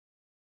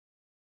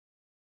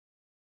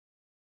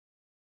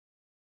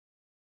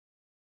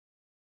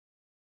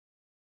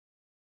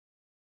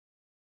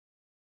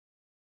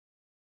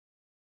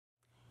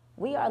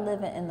We are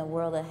living in the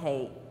world of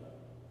hate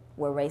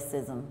where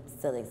racism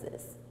still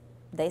exists.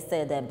 They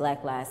said that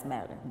Black Lives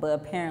Matter, but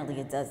apparently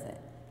it doesn't.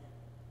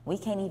 We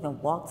can't even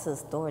walk to the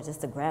store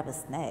just to grab a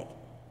snack,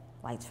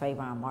 like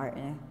Trayvon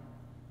Martin.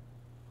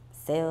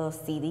 Sell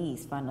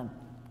CDs from the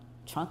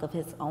trunk of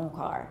his own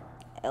car.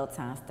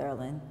 Elton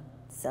Sterling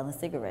selling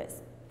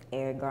cigarettes.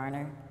 Eric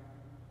Garner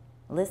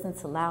listen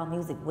to loud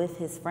music with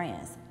his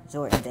friends.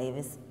 Jordan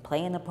Davis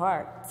play in the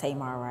park.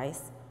 Tamar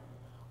Rice.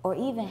 Or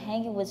even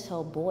hanging with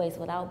your boys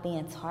without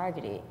being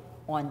targeted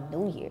on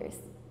New Year's.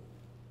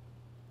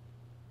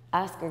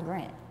 Oscar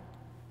Grant.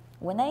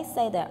 When they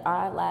say that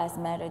our lives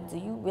matter, do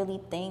you really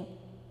think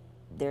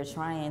they're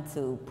trying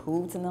to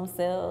prove to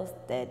themselves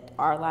that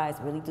our lives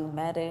really do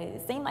matter?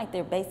 It seems like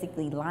they're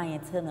basically lying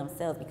to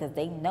themselves because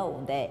they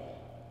know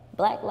that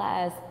Black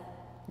lives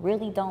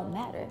really don't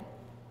matter.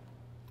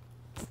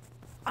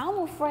 I'm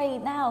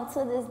afraid now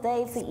to this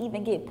day to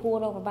even get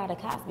pulled over by the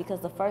cops because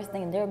the first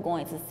thing they're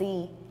going to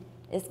see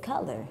is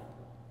color.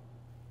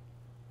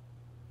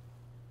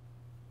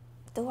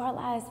 Do our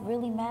lives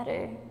really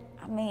matter?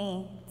 I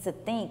mean, to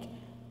think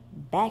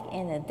back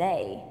in the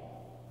day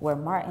where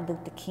Martin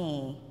Luther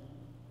King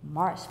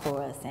marched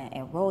for us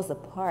and Rosa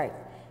Parks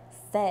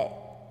sat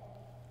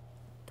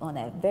on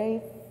that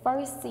very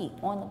first seat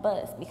on the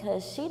bus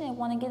because she didn't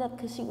want to get up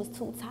because she was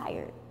too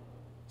tired.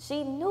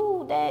 She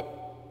knew that,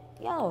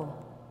 yo,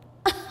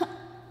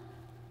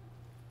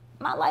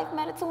 my life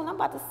mattered too and I'm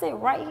about to sit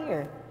right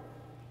here.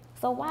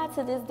 So why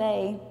to this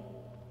day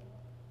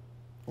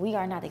we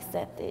are not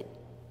accepted?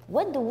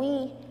 What do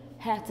we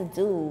have to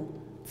do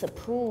to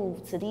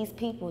prove to these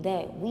people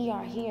that we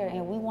are here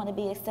and we want to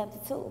be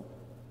accepted too?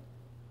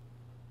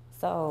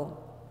 So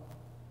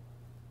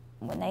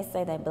when they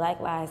say that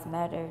Black lives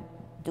matter,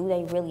 do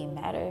they really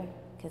matter?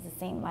 Because it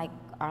seems like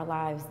our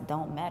lives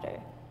don't matter.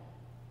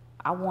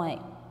 I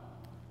want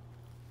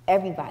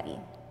everybody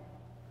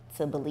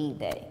to believe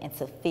that and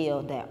to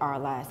feel that our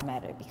lives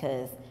matter,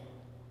 because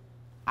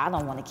I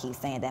don't want to keep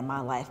saying that my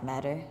life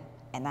matter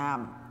and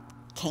I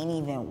can't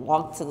even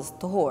walk to the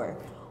store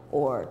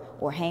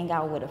or hang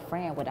out with a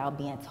friend without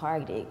being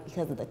targeted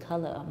because of the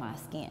color of my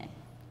skin.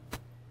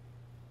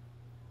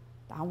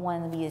 I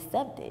want to be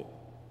accepted.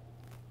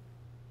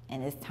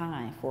 And it's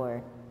time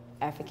for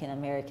African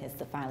Americans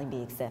to finally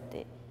be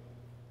accepted.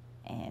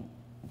 And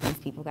these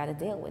people got to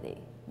deal with it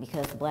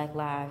because Black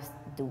lives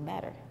do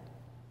matter.